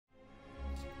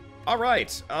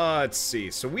Alright, let's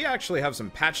see. So we actually have some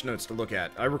patch notes to look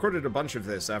at. I recorded a bunch of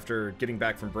this after getting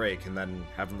back from break and then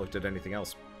haven't looked at anything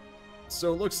else.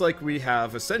 So it looks like we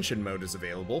have Ascension mode is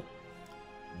available.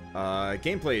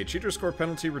 Gameplay, cheater score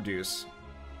penalty reduce,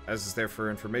 as is there for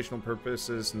informational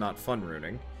purposes, not fun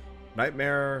ruining.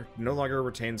 Nightmare no longer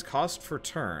retains cost for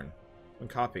turn when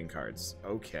copying cards.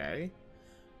 Okay.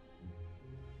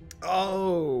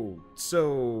 Oh,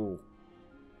 so...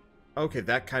 Okay,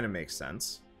 that kind of makes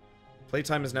sense.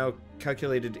 Playtime is now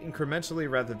calculated incrementally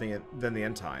rather than the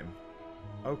end time.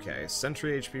 Okay,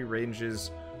 Sentry HP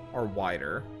ranges are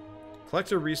wider.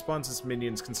 Collector respawns its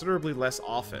minions considerably less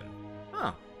often.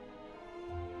 Huh.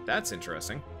 That's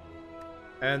interesting.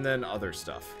 And then other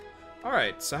stuff.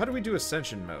 Alright, so how do we do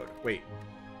Ascension mode? Wait.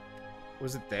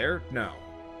 Was it there? No.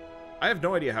 I have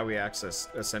no idea how we access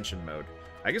Ascension mode.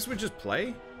 I guess we just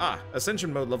play? Ah,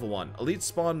 Ascension mode level 1. Elites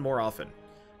spawn more often.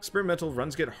 Experimental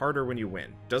runs get harder when you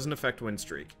win. Doesn't affect win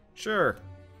streak. Sure.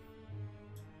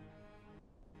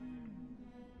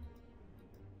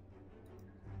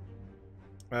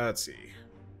 Let's see.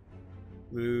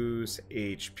 Lose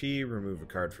HP, remove a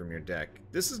card from your deck.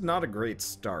 This is not a great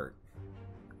start.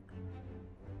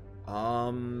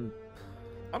 I'm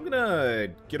gonna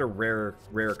get a rare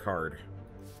card.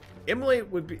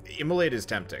 Immolate is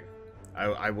tempting.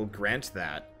 I will grant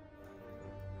that.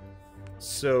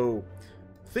 So,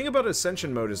 thing about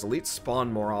Ascension mode is elites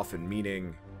spawn more often,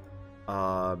 meaning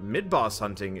mid-boss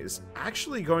hunting is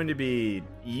actually going to be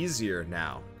easier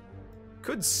now.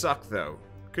 Could suck, though.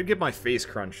 Could get my face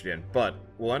crunched in, but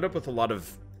we'll end up with a lot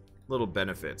of little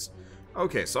benefits.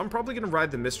 Okay, so I'm probably going to ride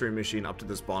the Mystery Machine up to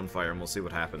this bonfire, and we'll see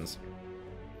what happens.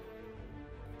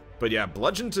 But yeah,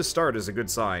 bludgeon to start is a good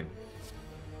sign.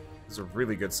 It's a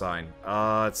really good sign.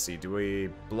 Let's see, do we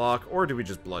block, or do we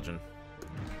just bludgeon?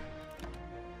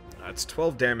 That's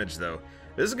 12 damage, though.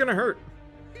 This is gonna hurt.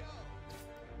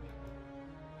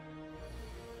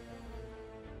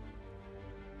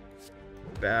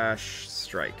 Bash,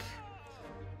 strike.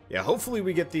 Yeah, hopefully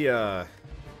we get the,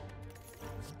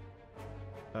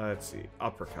 let's see,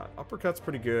 uppercut. Uppercut's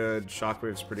pretty good,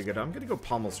 shockwave's pretty good. I'm gonna go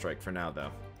pommel strike for now,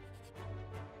 though.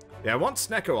 Yeah, I want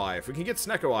Snecko Eye. If we can get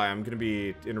Snecko Eye, I'm gonna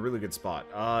be in a really good spot.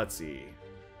 Let's see.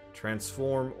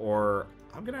 Transform, or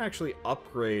I'm gonna actually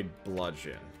upgrade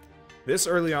Bludgeon. This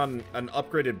early on, an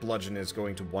upgraded Bludgeon is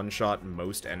going to one-shot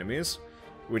most enemies,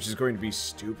 which is going to be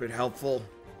stupid helpful.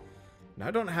 And I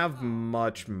don't have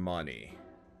much money.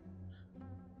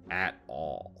 At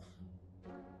all.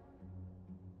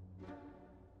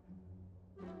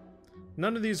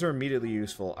 None of these are immediately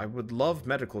useful. I would love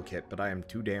medical kit, but I am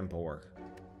too damn poor.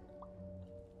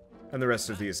 And the rest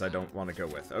of these I don't want to go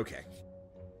with. Okay.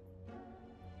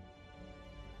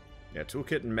 Yeah,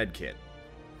 toolkit and medkit.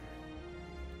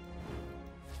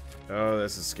 Oh,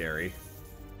 this is scary.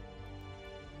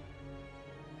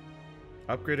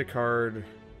 Upgrade a card.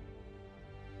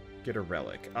 Get a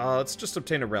relic. Let's just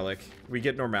obtain a relic. We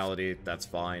get normality. That's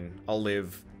fine. I'll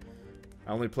live.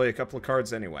 I only play a couple of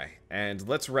cards anyway. And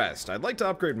let's rest. I'd like to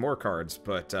upgrade more cards,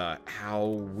 but how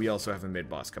we also have a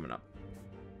mid-boss coming up.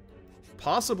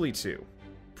 Possibly two.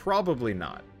 Probably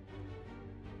not.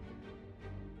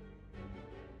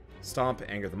 Stomp,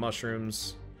 anger the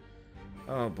mushrooms.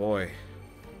 Oh boy.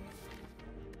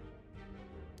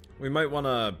 We might want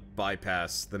to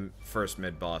bypass the first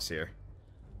mid-boss here.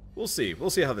 We'll see. We'll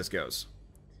see how this goes.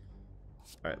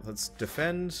 Alright, let's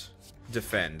defend.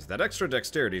 Defend. That extra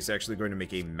dexterity is actually going to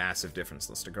make a massive difference.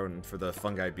 Let's go in for the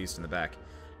fungi beast in the back.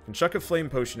 And chuck a flame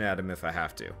potion at him if I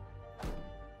have to.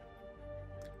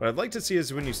 What I'd like to see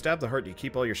is when you stab the heart, you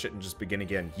keep all your shit and just begin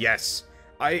again. Yes!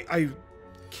 I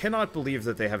cannot believe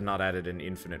that they have not added an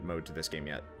infinite mode to this game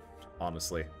yet.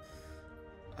 Honestly.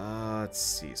 Let's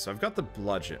see. So I've got the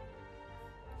bludgeon.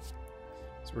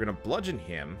 So we're going to bludgeon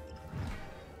him.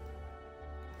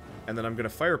 And then I'm going to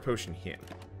fire potion him.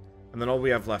 And then all we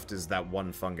have left is that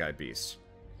one fungi beast.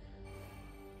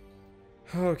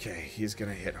 Okay, he's going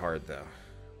to hit hard, though.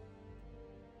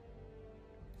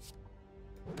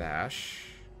 Bash.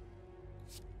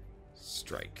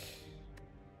 Strike.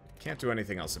 Can't do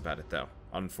anything else about it, though,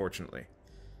 unfortunately.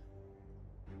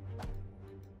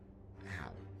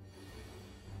 Ow.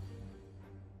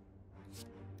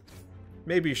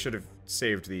 Maybe you should have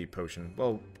saved the potion.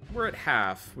 Well, we're at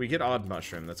half. We get Odd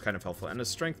Mushroom. That's kind of helpful. And a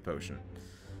Strength Potion.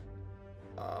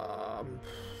 I'm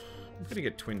gonna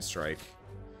get Twin Strike.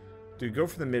 Do we go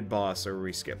for the mid-boss or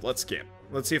we skip? Let's skip.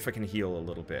 Let's see if I can heal a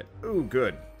little bit. Ooh,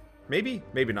 good. Maybe?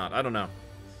 Maybe not. I don't know.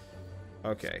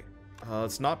 Okay.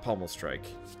 Let's not Pommel Strike.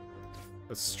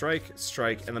 Let's strike,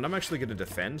 strike, and then I'm actually gonna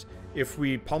defend. If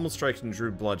we Pommel Strike and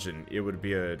drew Bludgeon, it would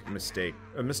be a mistake.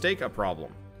 A mistake? A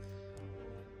problem.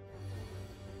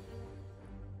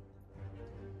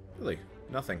 Really?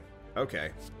 Nothing.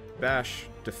 Okay. Bash,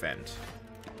 defend.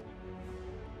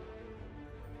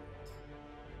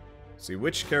 See,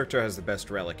 which character has the best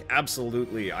relic?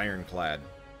 Absolutely Ironclad.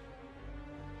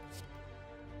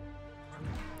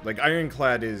 Like,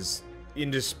 Ironclad is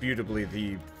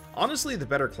indisputably honestly, the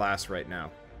better class right now,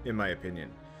 in my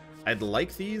opinion. I'd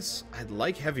like these. I'd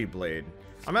like Heavy Blade.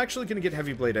 I'm actually going to get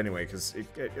Heavy Blade anyway, because it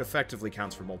effectively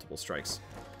counts for multiple strikes.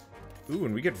 Ooh,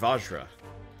 and we get Vajra.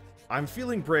 I'm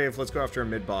feeling brave. Let's go after a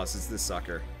mid-boss. It's this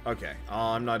sucker. Okay,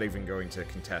 I'm not even going to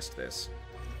contest this.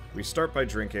 We start by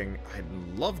drinking.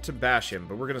 I'd love to bash him,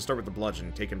 but we're going to start with the bludgeon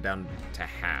and take him down to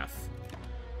half.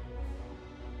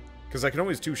 Because I can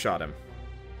always two-shot him.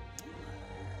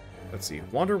 Let's see.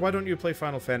 Wander, why don't you play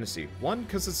Final Fantasy? 1,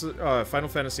 because it's Final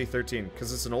Fantasy 13,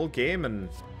 because it's an old game and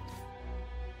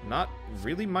not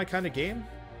really my kind of game.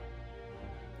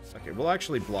 Okay, we'll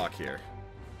actually block here.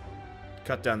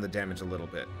 Cut down the damage a little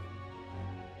bit.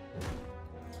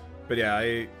 But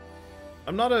yeah,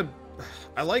 I'm not a...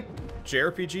 I like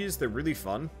JRPGs, they're really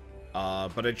fun.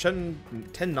 But I tend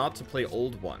not to play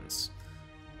old ones.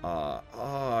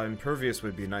 Impervious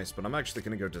would be nice, but I'm actually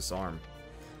going to go Disarm.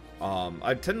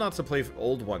 I tend not to play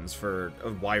old ones for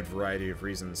a wide variety of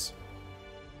reasons.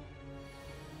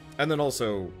 And then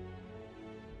also...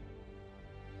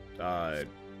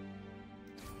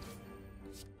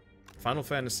 Final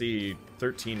Fantasy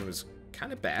 13 was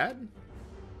kind of bad.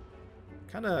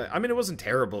 I mean, it wasn't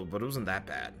terrible, but it wasn't that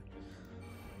bad.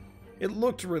 It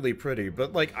looked really pretty,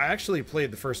 but, like, I actually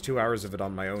played the first 2 hours of it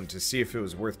on my own to see if it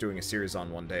was worth doing a series on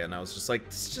one day, and I was just like,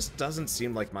 this just doesn't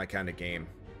seem like my kind of game.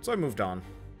 So I moved on.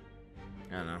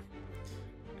 I don't know.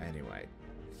 Anyway,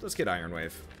 let's get Iron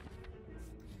Wave.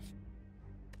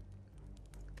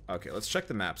 Okay, let's check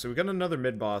the map. So we got another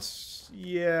mid-boss.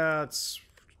 Yeah,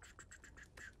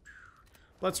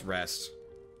 let's rest.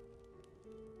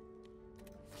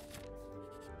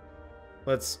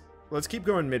 Let's keep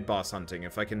going mid-boss hunting.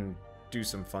 If I can do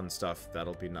some fun stuff,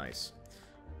 that'll be nice.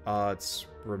 Let's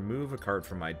remove a card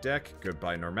from my deck.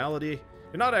 Goodbye, normality.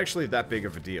 You're not actually that big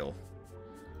of a deal.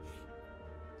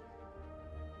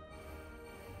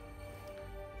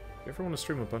 If you ever want to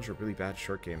stream a bunch of really bad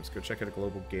short games, go check out a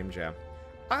global game jam.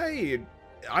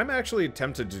 I'm actually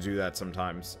tempted to do that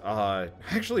sometimes. I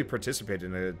actually participated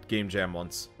in a game jam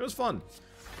once. It was fun.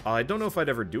 I don't know if I'd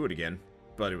ever do it again,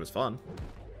 but it was fun.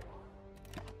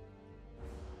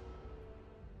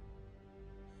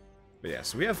 But yeah,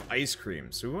 so we have ice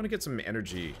cream, so we want to get some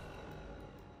energy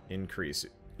increases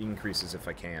if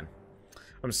I can.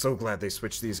 I'm so glad they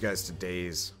switched these guys to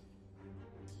days.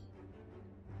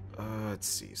 Let's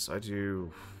see, so I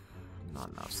do not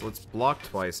enough. So let's block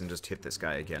twice and just hit this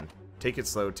guy again. Take it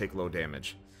slow, take low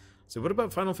damage. So what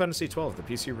about Final Fantasy 12? The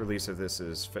PC release of this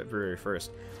is February 1st.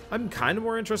 I'm kind of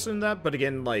more interested in that, but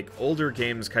again, like, older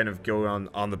games kind of go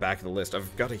on the back of the list.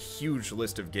 I've got a huge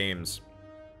list of games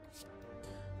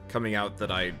coming out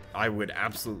that I would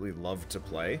absolutely love to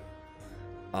play.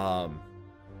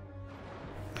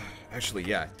 Actually,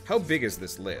 yeah. How big is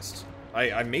this list?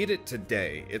 I made it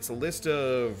today. It's a list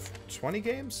of 20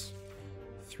 games?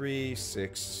 3,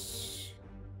 6,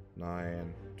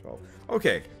 9, 12.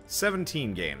 Okay,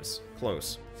 17 games.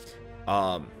 Close.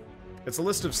 It's a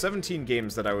list of 17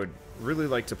 games that I would really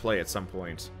like to play at some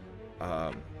point.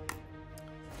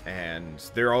 And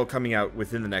they're all coming out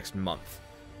within the next month.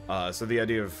 So the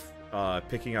idea of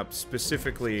picking up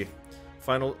specifically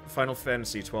Final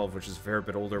Fantasy 12, which is a fair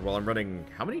bit older, while I'm running...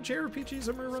 How many JRPGs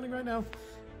am I running right now?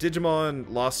 Digimon,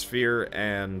 Lost Sphere,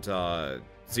 and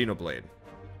Xenoblade.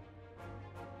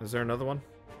 Is there another one?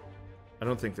 I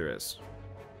don't think there is.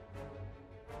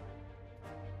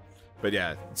 But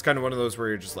yeah, it's kind of one of those where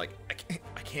you're just like,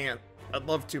 I can't. I'd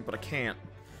love to, but I can't.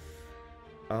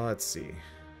 Let's see.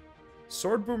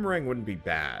 Sword Boomerang wouldn't be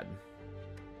bad.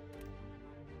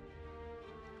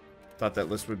 Thought that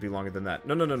list would be longer than that.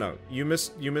 No. You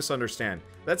misunderstand.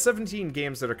 That's 17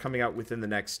 games that are coming out within the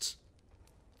next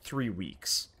 3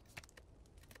 weeks.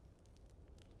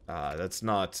 That's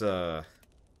not, let's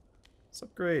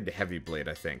upgrade to Heavy Blade,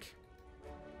 I think.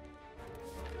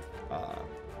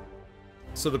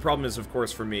 So the problem is, of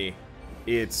course, for me,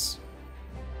 it's,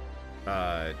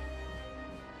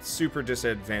 super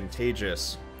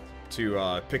disadvantageous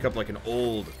to, pick up, like, an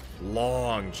old,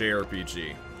 long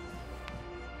JRPG.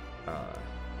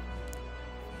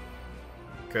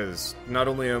 Because not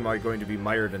only am I going to be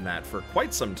mired in that for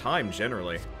quite some time,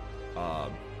 generally,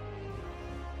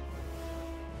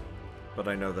 but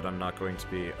I know that I'm not going to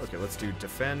be... Okay, let's do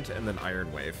Defend and then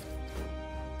Iron Wave.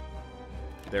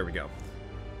 There we go.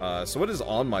 So what is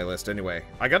on my list anyway?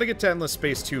 I gotta get to Endless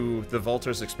Space 2. The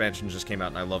Vaulters expansion just came out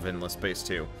and I love Endless Space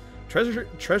 2.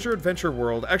 Treasure Adventure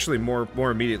World. Actually,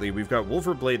 more immediately, we've got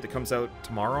Wolverblade that comes out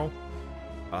tomorrow.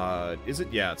 Is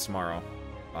it? Yeah, it's tomorrow.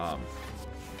 I'm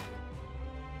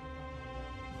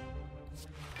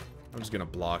just gonna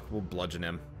block. We'll bludgeon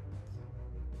him.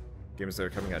 Games that are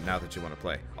coming out now that you want to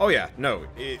play. Oh yeah, no.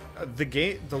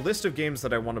 The list of games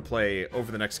that I want to play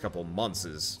over the next couple months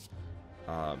is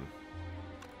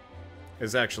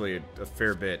actually a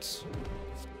fair bit,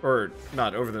 or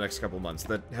not over the next couple months,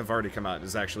 that have already come out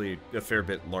is actually a fair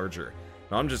bit larger.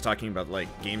 Now, I'm just talking about, like,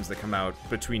 games that come out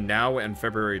between now and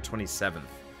February 27th.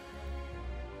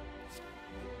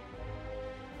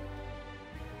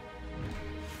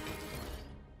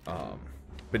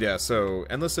 But yeah, so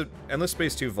Endless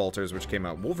Space 2 Vaulters, which came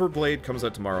out. Wolverblade comes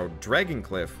out tomorrow.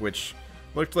 Dragoncliff, which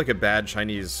looked like a bad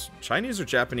Chinese or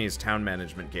Japanese town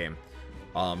management game.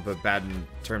 But bad in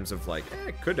terms of, like,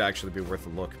 it could actually be worth a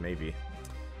look, maybe.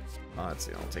 Let's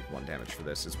see, I'll take 1 damage for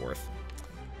this, it's worth.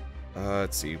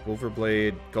 Let's see,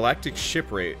 Wolverblade, Galactic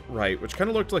Shipwright, which kind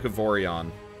of looked like a Vorion,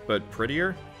 but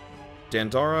prettier.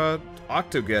 Dandara,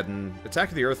 Octogeddon, Attack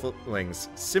of the Earthlings,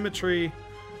 Symmetry,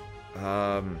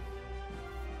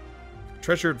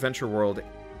 Treasure Adventure World,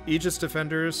 Aegis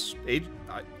Defenders,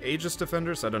 Aegis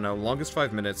Defenders, I don't know, Longest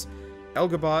 5 Minutes,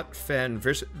 Elgabot, Fen,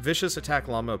 Vicious Attack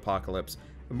Llama Apocalypse,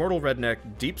 Immortal Redneck,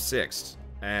 Deep Sixth,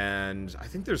 and I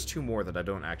think there's 2 more that I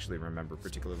don't actually remember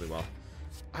particularly well.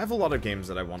 I have a lot of games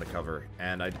that I want to cover,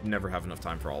 and I never have enough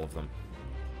time for all of them.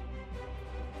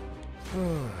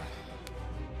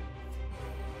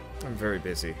 I'm very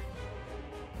busy.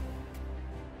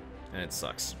 And it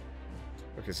sucks.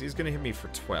 Okay, so he's gonna hit me for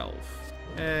 12.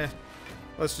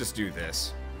 Let's just do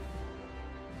this.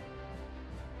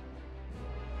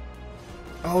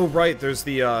 Oh, right, there's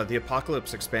the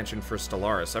Apocalypse expansion for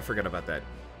Stellaris. I forgot about that.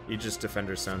 Aegis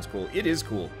Defender sounds cool. It is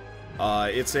cool.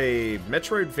 It's a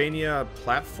Metroidvania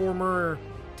platformer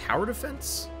tower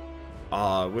defense?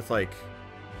 With, like,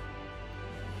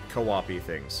 co-op-y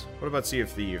things. What about Sea of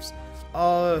Thieves?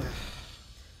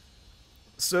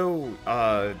 So,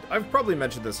 I've probably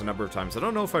mentioned this a number of times. I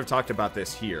don't know if I've talked about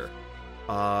this here.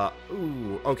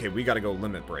 Okay, we gotta go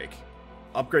Limit Break.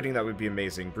 Upgrading that would be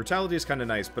amazing. Brutality is kind of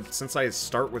nice, but since I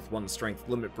start with 1 strength,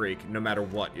 Limit Break, no matter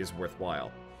what, is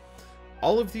worthwhile.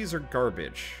 All of these are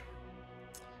garbage.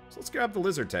 So let's grab the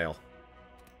Lizard Tail.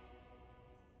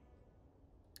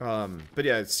 But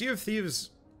yeah, Sea of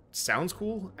Thieves sounds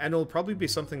cool, and it'll probably be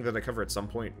something that I cover at some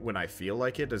point when I feel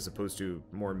like it, as opposed to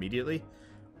more immediately.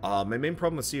 My main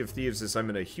problem with Sea of Thieves is I'm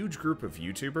in a huge group of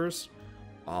YouTubers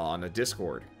on a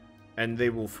Discord, and they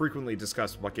will frequently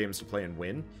discuss what games to play and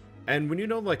when. And when you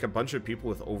know, like, a bunch of people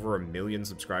with over 1 million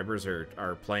subscribers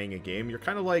are playing a game, you're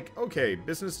kind of like, okay,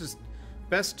 business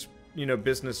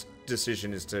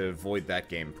decision is to avoid that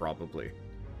game, probably.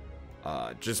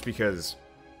 Just because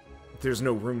there's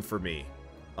no room for me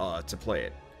to play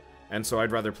it. And so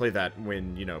I'd rather play that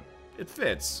when, you know, it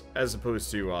fits, as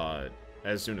opposed to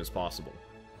as soon as possible.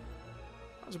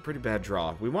 That was a pretty bad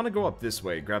draw. We want to go up this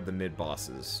way, grab the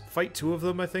mid-bosses. Fight 2 of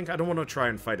them, I think. I don't want to try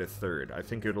and fight a 3rd. I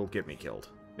think it'll get me killed.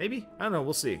 Maybe? I don't know,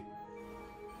 we'll see.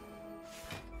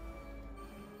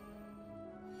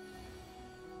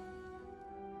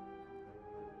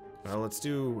 Well, let's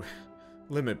do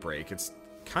Limit Break. It's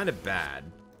kind of bad,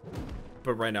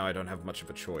 but right now I don't have much of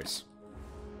a choice.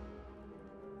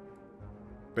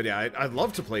 But yeah, I'd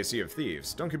love to play Sea of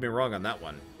Thieves. Don't get me wrong on that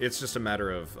one. It's just a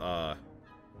matter of,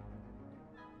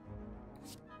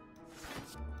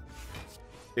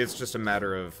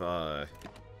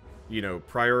 you know,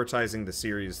 prioritizing the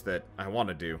series that I want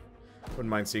to do. Wouldn't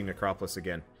mind seeing Necropolis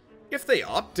again. If they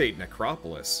update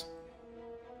Necropolis,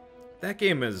 that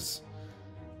game is...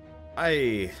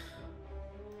 I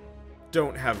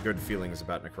don't have good feelings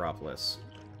about Necropolis.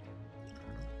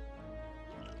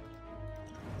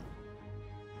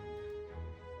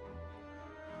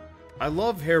 I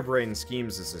love Harebrained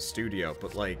Schemes as a studio,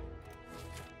 but, like,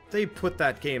 they put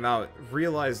that game out,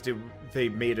 realized they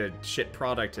made a shit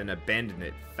product, and abandoned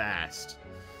it fast.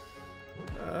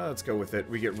 Let's go with it.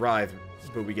 We get Writhe,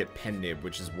 but we get Pennib,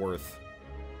 which is worth.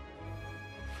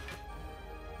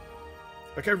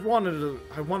 Like, I wanted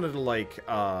to like,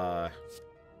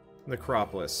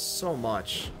 Necropolis so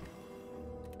much.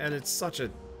 And it's such a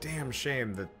damn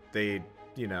shame that they,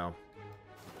 you know,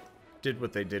 did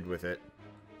what they did with it.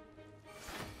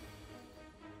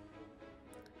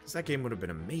 Because that game would have been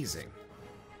amazing.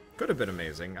 Could have been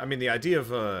amazing. I mean, the idea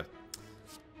of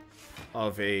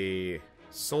a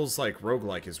Souls-like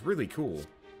roguelike is really cool.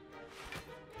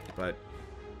 But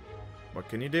what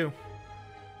can you do?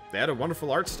 They had a wonderful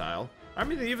art style. I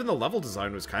mean, even the level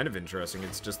design was kind of interesting.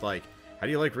 It's just like, how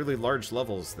do you like really large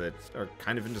levels that are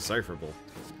kind of indecipherable?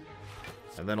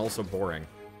 And then also boring.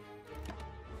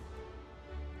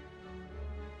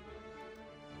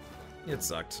 It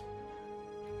sucked.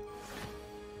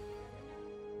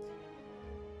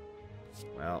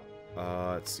 Well,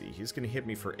 let's see. He's gonna hit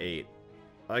me for 8.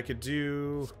 I could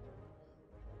do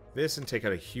this and take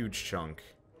out a huge chunk.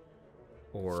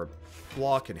 Or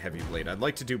block and heavy blade. I'd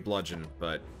like to do bludgeon,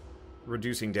 but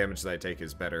reducing damage that I take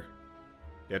is better.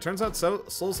 Yeah, it turns out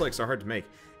Souls-likes are hard to make.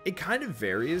 It kind of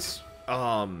varies.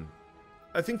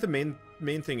 I think the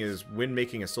main thing is when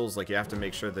making a Souls-like, you have to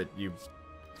make sure that you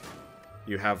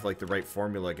have like the right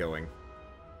formula going.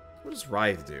 What does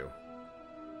Writhe do?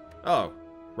 Oh,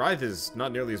 Writhe is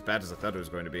not nearly as bad as I thought it was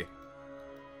going to be.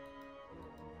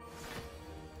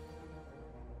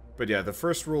 But yeah, the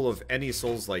first rule of any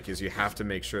Souls-like is you have to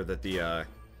make sure that the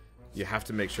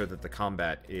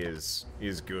combat is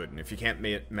good, and if you can't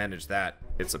manage that,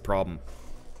 it's a problem.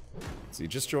 So you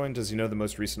just joined. Does you know the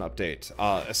most recent update?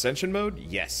 Ascension mode?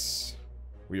 Yes.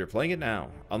 We are playing it now.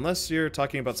 Unless you're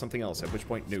talking about something else, at which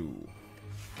point, no.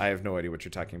 I have no idea what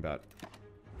you're talking about.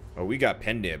 Oh, we got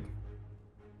Pendib.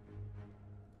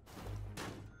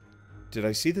 Did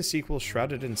I see the sequel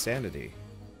Shrouded Insanity?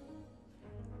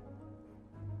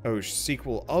 Oh,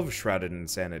 sequel of Shrouded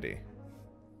Insanity.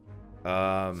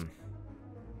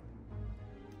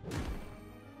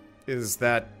 Is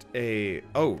that a...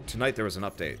 Oh, tonight there was an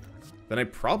update. Then I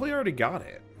probably already got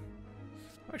it.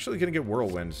 I'm actually gonna get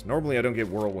Whirlwind. Normally I don't get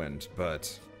Whirlwind,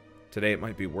 but today it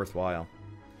might be worthwhile.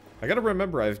 I gotta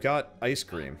remember, I've got Ice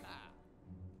Cream.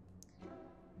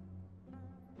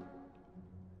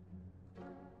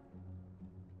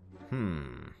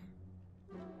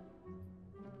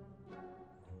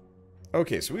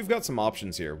 Okay, so we've got some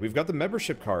options here. We've got the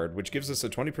membership card, which gives us a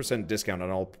 20% discount on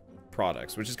all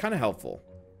products, which is kind of helpful.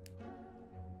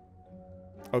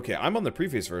 Okay, I'm on the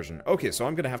previous version. Okay, so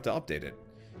I'm going to have to update it.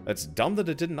 That's dumb that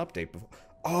it didn't update before.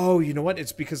 Oh, you know what?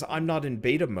 It's because I'm not in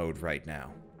beta mode right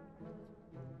now.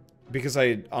 Because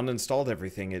I uninstalled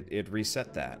everything, it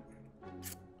reset that.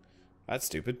 That's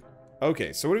stupid.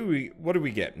 Okay, so what do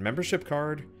we get? Membership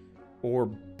card or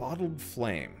bottled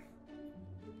flame?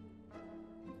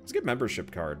 Let's get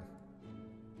membership card.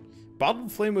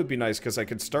 Bottled flame would be nice because I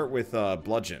could start with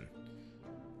bludgeon.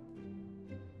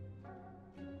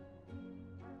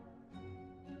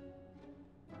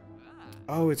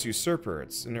 Oh, it's Usurper.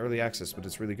 It's in early access, but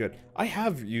it's really good. I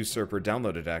have Usurper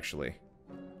downloaded, actually.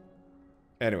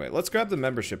 Anyway, let's grab the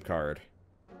membership card.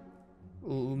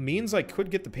 Means I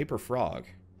could get the Paper Frog.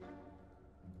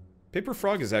 Paper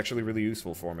Frog is actually really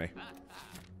useful for me.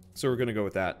 So we're going to go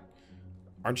with that.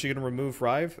 Aren't you going to remove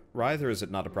Writhe, or is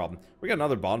it not a problem? We got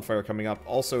another bonfire coming up.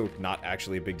 Also, not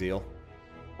actually a big deal.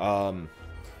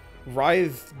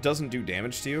 Writhe doesn't do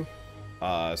damage to you,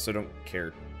 so don't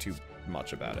care too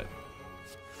much about it.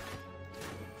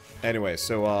 Anyway,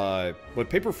 so what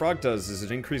Paper Frog does is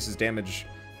it increases damage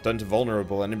done to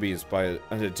vulnerable enemies by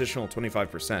an additional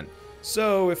 25%.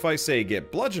 So if I say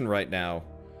get Bludgeon right now,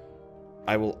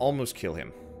 I will almost kill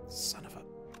him. Son of a...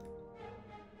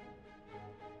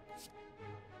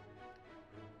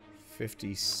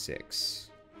 56.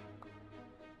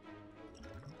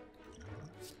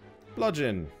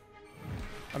 Bludgeon.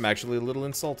 I'm actually a little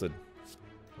insulted.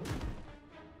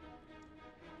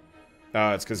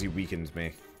 Ah, it's because he weakened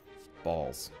me.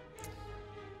 Balls.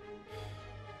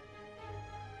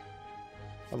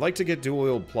 I'd like to get Dual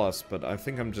Wield Plus, but I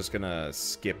think I'm just gonna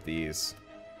skip these.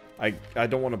 I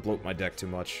don't want to bloat my deck too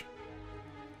much.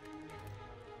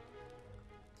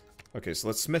 Okay, so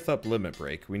let's smith up Limit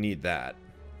Break. We need that.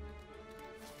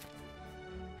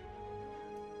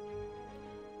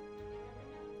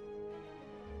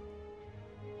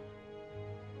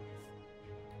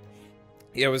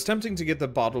 Yeah, it was tempting to get the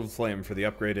Bottled Flame for the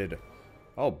upgraded...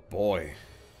 Oh, boy.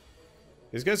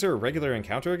 These guys are a regular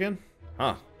encounter again?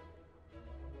 Huh.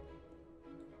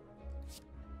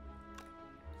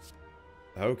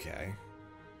 Okay.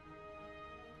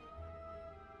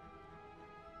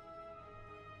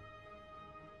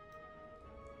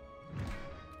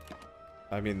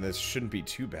 I mean, this shouldn't be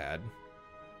too bad.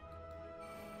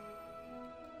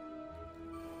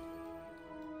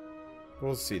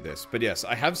 We'll see this. But yes,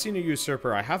 I have seen a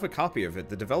Usurper. I have a copy of it.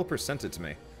 The developer sent it to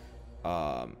me.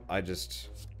 I just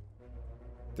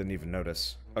didn't even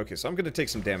notice. Okay, so I'm going to take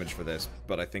some damage for this,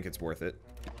 but I think it's worth it.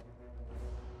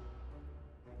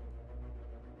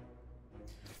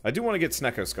 I do want to get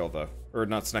Snecko Skull, though. Or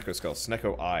not Snecko Skull,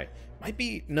 Snecko Eye. Might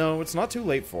be... No, it's not too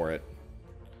late for it.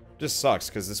 Just sucks,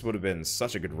 because this would have been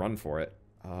such a good run for it.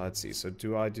 Let's see, so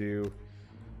do I do...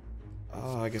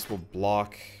 I guess we'll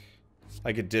block...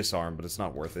 I could disarm, but it's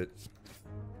not worth it.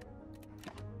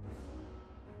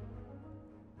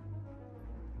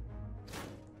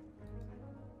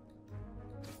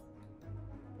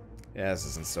 Yeah, this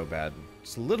isn't so bad.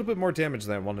 Just a little bit more damage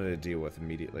than I wanted to deal with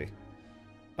immediately.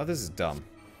 Oh, this is dumb.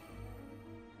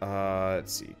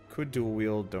 Let's see. Could dual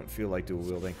wield, don't feel like dual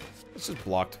wielding. Let's just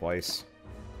block twice.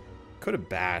 Could have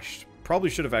bashed. Probably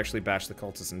should have actually bashed the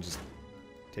cultists and just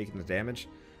taken the damage.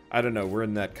 I don't know, we're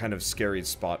in that kind of scary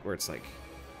spot where it's like,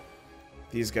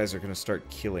 these guys are going to start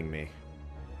killing me.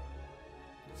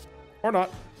 Or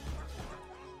not.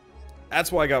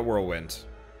 That's why I got Whirlwind.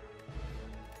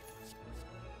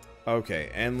 Okay,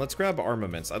 and let's grab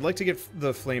armaments. I'd like to get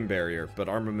the flame barrier, but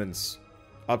armaments,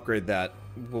 upgrade that,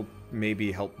 will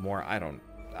maybe help more. I don't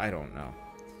know.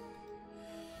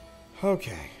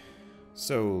 Okay,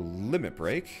 so limit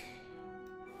break.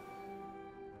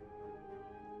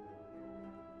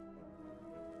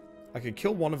 I could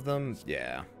kill one of them,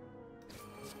 yeah.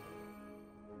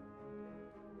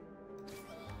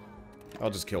 I'll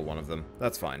just kill one of them,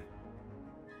 that's fine.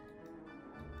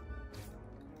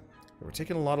 We're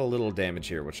taking a lot of little damage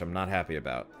here, which I'm not happy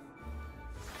about.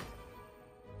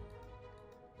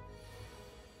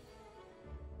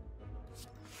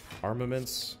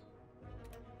 Armaments.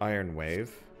 Iron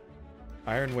Wave.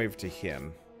 Iron Wave to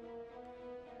him.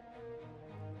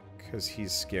 Because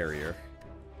he's scarier.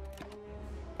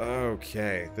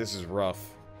 Okay, this is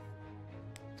rough.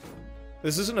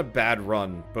 This isn't a bad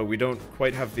run, but we don't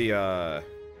quite have the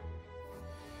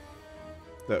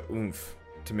oomph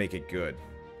to make it good.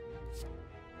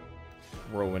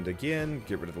 Whirlwind again,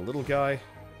 get rid of the little guy.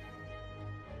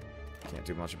 Can't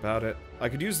do much about it. I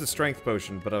could use the strength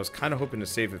potion, but I was kind of hoping to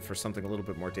save it for something a little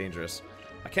bit more dangerous.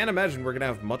 I can't imagine we're going to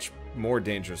have much more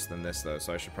dangerous than this, though,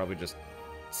 so I should probably just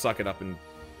suck it up and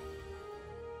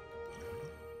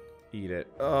eat it.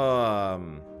 Oh,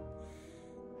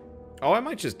 I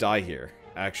might just die here,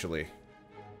 actually.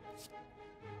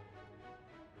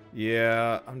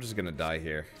 Yeah, I'm just going to die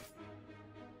here.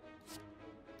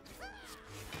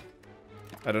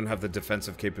 I don't have the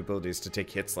defensive capabilities to take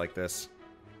hits like this.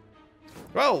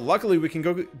 Well, luckily we can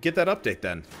go get that update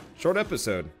then. Short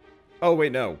episode. Oh,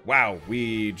 wait, no. Wow,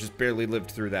 we just barely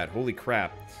lived through that. Holy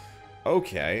crap.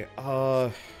 Okay,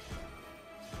 also,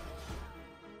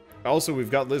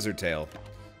 we've got Lizard Tail.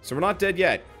 So we're not dead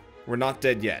yet. We're not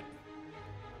dead yet.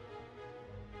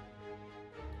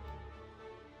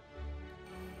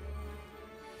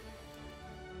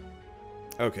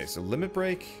 Okay, so Limit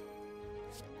Break.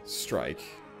 Strike.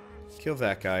 Kill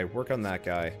that guy. Work on that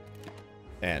guy.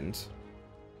 End.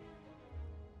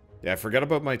 Yeah, I forgot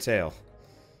about my tail.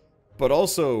 But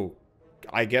also,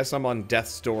 I guess I'm on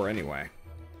death's door anyway.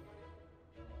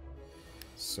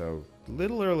 So,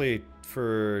 little early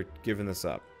for giving this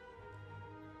up.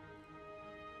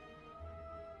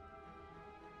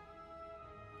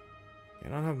 I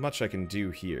don't have much I can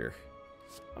do here.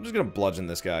 I'm just gonna bludgeon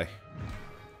this guy.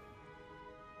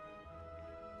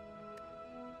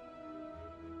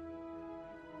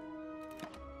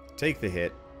 Take the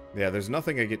hit. Yeah, there's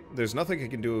nothing I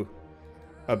can do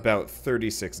about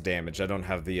 36 damage. I don't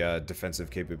have the defensive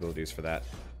capabilities for that.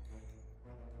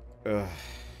 Ugh.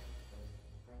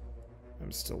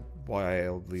 I'm still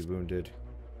wildly wounded.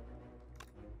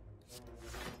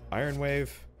 Iron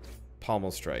Wave,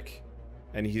 Pommel Strike.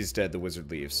 And he's dead, the wizard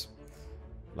leaves.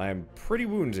 And I am pretty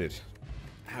wounded.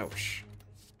 Ouch.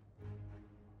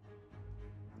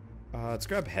 Let's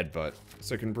grab Headbutt.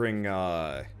 So I can bring,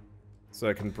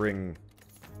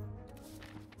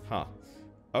 Huh.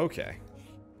 Okay.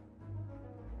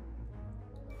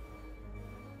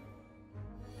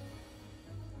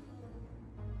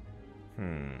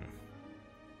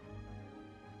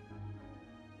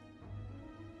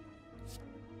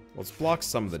 Let's block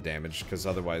some of the damage, because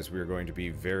otherwise we're going to be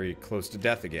very close to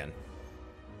death again.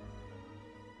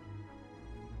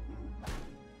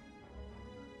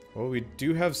 Well, we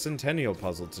do have Centennial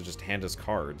Puzzle to just hand us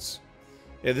cards.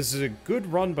 Yeah, this is a good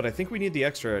run, but I think we need the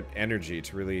extra energy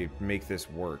to really make this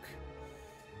work.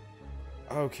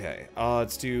 Okay,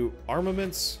 let's do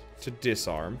armaments to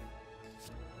disarm.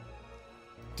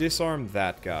 Disarm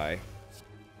that guy.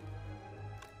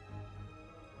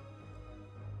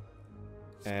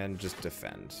 And just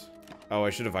defend. Oh,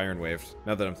 I should have Iron Waved.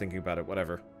 Now that I'm thinking about it,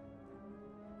 whatever.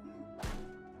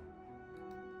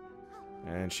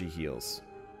 And she heals.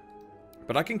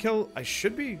 But I can kill... I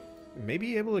should be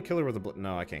maybe able to kill her with a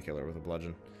no, I can't kill her with a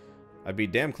bludgeon. I'd be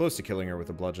damn close to killing her with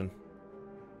a bludgeon.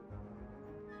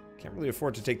 Can't really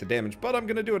afford to take the damage, but I'm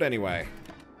gonna do it anyway.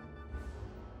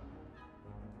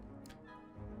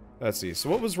 Let's see. So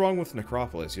what was wrong with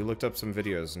Necropolis? You looked up some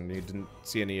videos and you didn't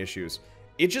see any issues.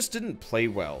 it just didn't play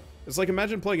well. It's like,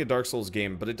 imagine playing a Dark Souls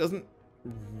game, but it doesn't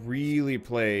really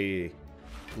play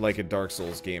like a Dark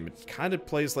Souls game. It kind of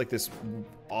plays like this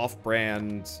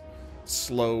off-brand,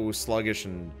 slow, sluggish,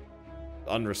 and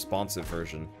unresponsive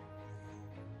version.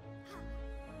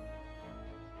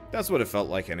 That's what it felt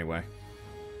like anyway.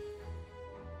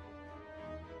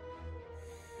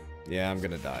 Yeah, I'm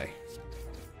gonna die.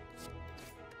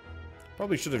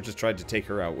 Probably should have just tried to take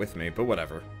her out with me, but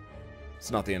whatever.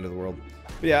 It's not the end of the world.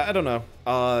 But yeah, I don't know.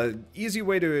 Easy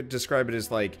way to describe it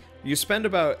is like, you spend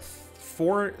about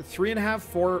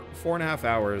 4.5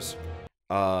 hours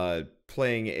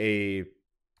playing a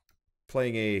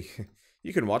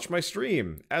you can watch my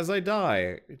stream as I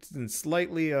die. It's in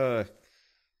slightly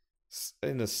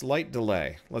in a slight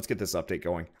delay. Let's get this update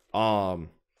going.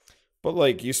 But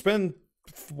like, you spend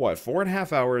what,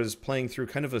 4.5 hours playing through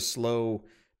kind of a slow,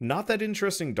 not that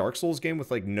interesting Dark Souls game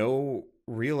with like no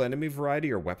real enemy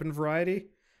variety or weapon variety.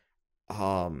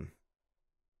 And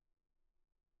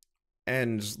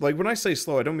like, when I say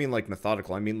slow, I don't mean like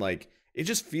methodical. I mean like, it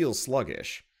just feels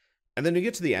sluggish. And then you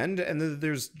get to the end, and then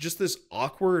there's just this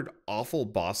awkward, awful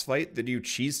boss fight that you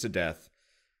cheese to death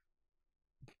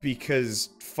because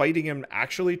fighting him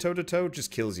actually toe-to-toe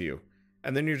just kills you.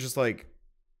 And then you're just like,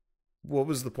 what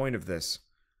was the point of this?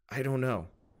 I don't know.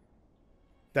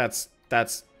 That's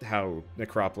how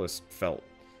Necropolis felt.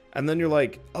 And then you're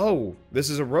like, oh, this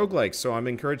is a roguelike, so I'm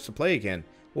encouraged to play again.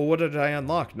 Well, what did I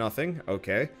unlock? Nothing?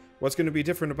 Okay. What's going to be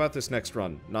different about this next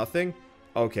run? Nothing?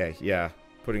 Okay, yeah.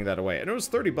 Putting that away. And it was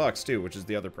 $30 too, which is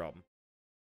the other problem.